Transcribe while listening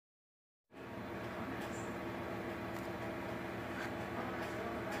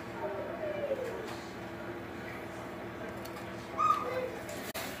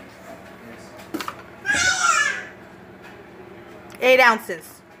8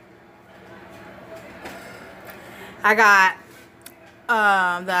 ounces. I got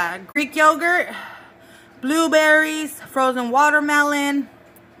the Greek yogurt, blueberries, frozen watermelon,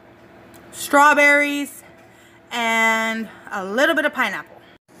 strawberries, and a little bit of pineapple.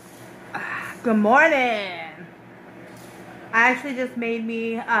 Good morning. I actually just made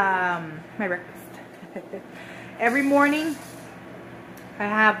me my breakfast. Every morning I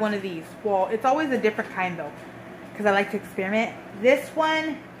have one of these. Well, it's always a different kind though, because I like to experiment. This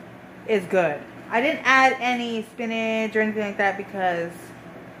one is good. I didn't add any spinach or anything like that because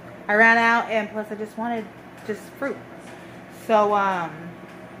I ran out, and plus I just wanted just fruit. So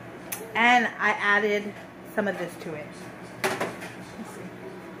and I added some of this to it. Let's see.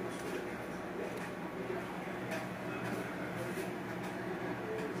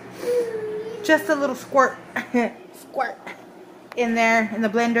 Just a little squirt squirt in there in the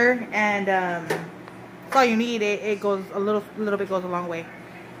blender, and that's all you need. It goes a little bit, goes a long way.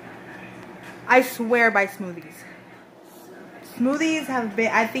 I swear by smoothies. Smoothies have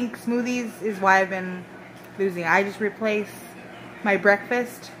been, I think smoothies is why I've been losing. I just replace my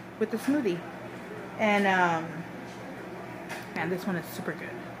breakfast with the smoothie. And man, this one is super good.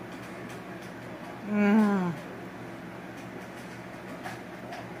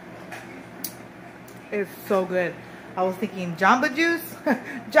 It's so good. I was thinking Jamba Juice?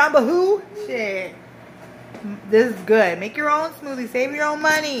 Jamba who? Shit. This is good. Make your own smoothie. Save your own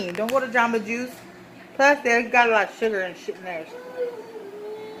money. Don't go to Jamba Juice. Plus, they got a lot of sugar and shit in there.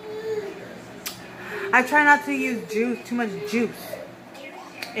 I try not to use too much juice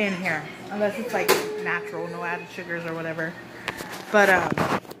in here. Unless it's like natural, no added sugars or whatever. But,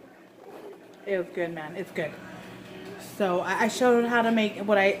 it was good, man. It's good. So, I showed how to make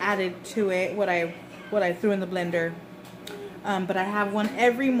what I added to it. What I threw in the blender. But I have one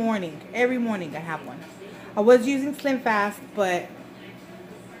every morning. Every morning I have one. I was using Slim Fast, but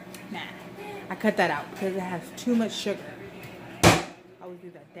nah, I cut that out because it has too much sugar. I always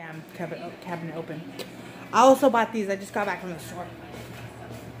leave that damn cabinet open. I also bought these. I just got back from the store.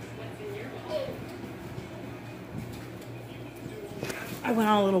 I went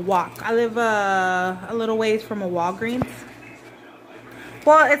on a little walk. I live a little ways from a Walgreens.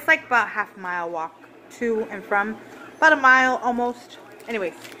 Well, it's like about half a mile walk to and from. About a mile almost.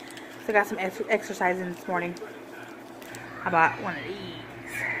 Anyways. So I got some exercise in this morning. How about one of these?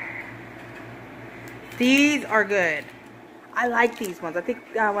 These are good. I like these ones. I think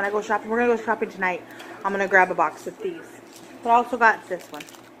when I go shopping, we're going to go shopping tonight. I'm going to grab a box of these. But I also got this one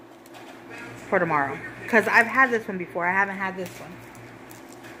for tomorrow. Because I've had this one before. I haven't had this one.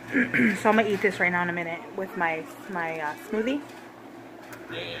 So I'm going to eat this right now in a minute with my smoothie.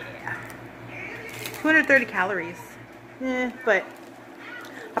 Yeah. 230 calories. But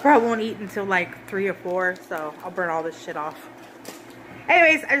I probably won't eat until like 3 or 4, so I'll burn all this shit off.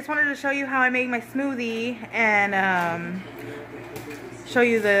 Anyways, I just wanted to show you how I make my smoothie and show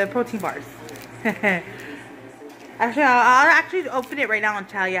you the protein bars. Actually, I'll actually open it right now and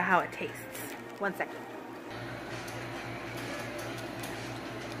tell you how it tastes. 1 second.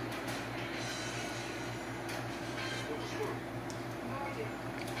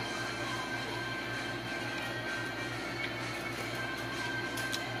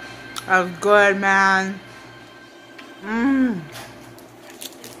 That was good, man.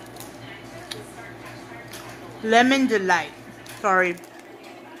 Lemon Delight. Sorry.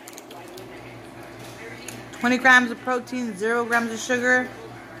 20 grams of protein, 0 grams of sugar.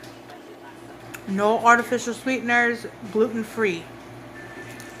 No artificial sweeteners, gluten-free.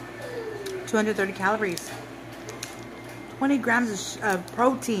 230 calories. 20 grams of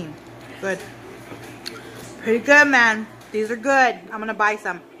protein. Good. Pretty good, man. These are good. I'm gonna buy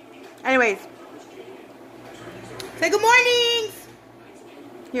some. Anyways, say good mornings.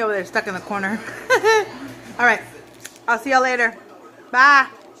 He over there stuck in the corner. All right, I'll see y'all later. Bye.